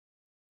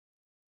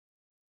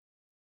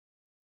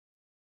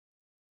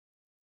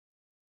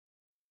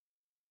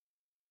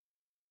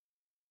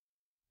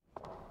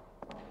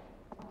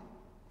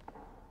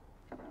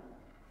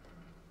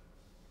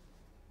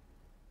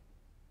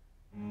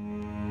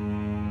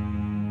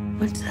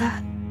What's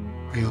that?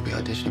 You'll be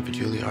auditioning for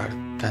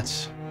Juilliard.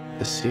 That's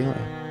the ceiling.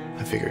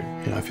 I figured,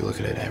 if you look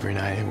at it every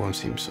night, it won't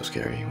seem so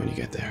scary when you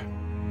get there.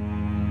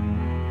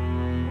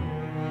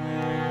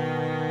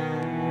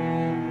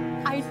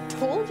 I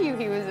told you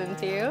he was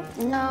into you.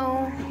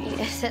 No, he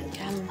isn't,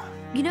 Jim.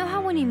 You know how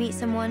when you meet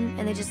someone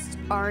and they just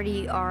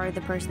already are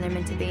the person they're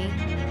meant to be?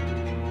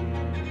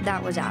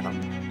 That was Adam.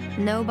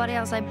 Nobody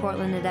outside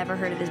Portland had ever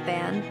heard of his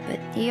band, but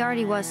he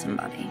already was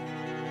somebody.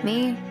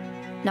 Me,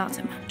 not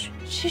so much.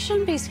 She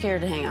shouldn't be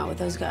scared to hang out with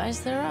those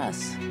guys. They're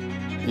us.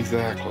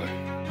 Exactly.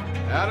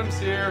 Adam's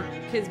here.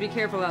 Kids, be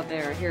careful out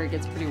there. I hear it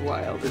gets pretty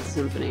wild at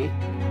Symphony.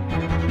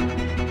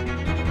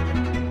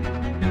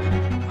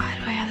 Why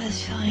do I have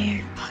this feeling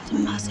you're about to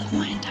mess up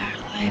my entire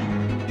life?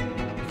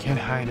 You can't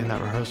hide in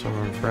that rehearsal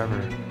room forever.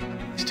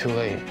 It's too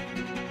late.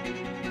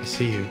 I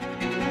see you.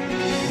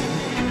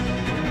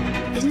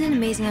 Isn't it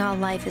amazing how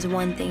life is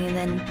one thing and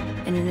then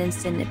in an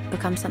instant it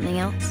becomes something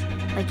else?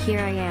 Like here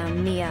I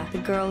am, Mia, the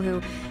girl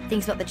who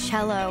thinks about the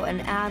cello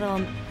and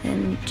Adam,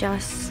 and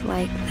just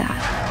like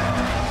that.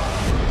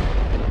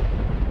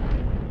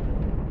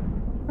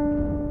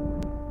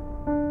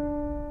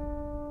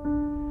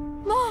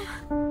 Mom!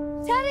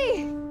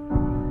 Teddy!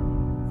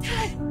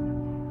 Ted!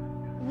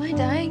 Am I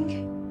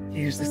dying?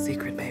 Here's the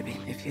secret, baby.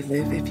 If you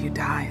live, if you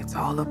die, it's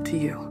all up to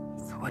you.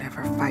 So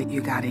whatever fight you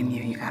got in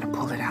you gotta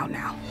pull it out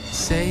now.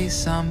 Say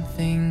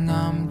something,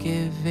 I'm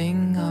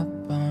giving up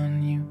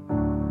on you.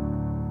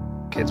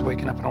 Kid's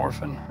waking up an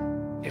orphan.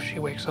 If she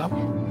wakes up.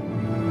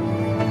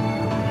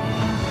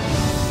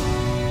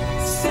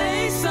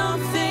 Say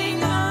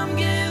something, I'm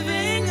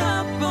giving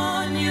up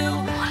on you.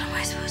 What am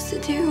I supposed to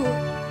do?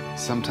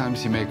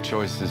 Sometimes you make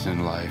choices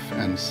in life,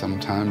 and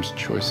sometimes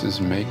choices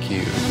make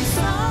you. I'm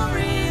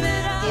sorry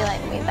that You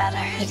like me better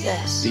at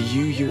this. The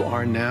you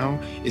are now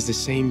is the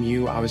same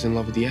you I was in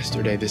love with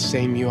yesterday, the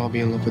same you I'll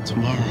be in love with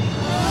tomorrow.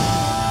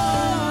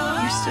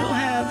 You still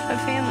have a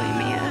family,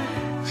 Mia.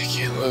 I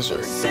can't lose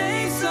her.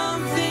 Say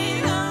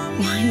something, I'm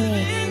Why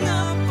me? giving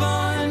up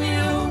on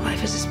you.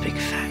 Life is this big,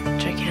 fat,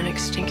 gigantic,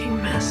 stinking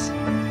mess.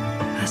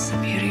 That's the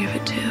beauty of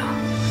it, too.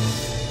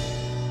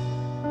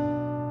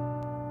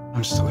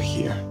 I'm still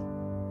here,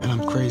 and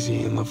I'm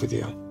crazy in love with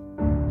you.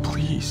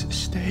 Please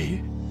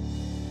stay.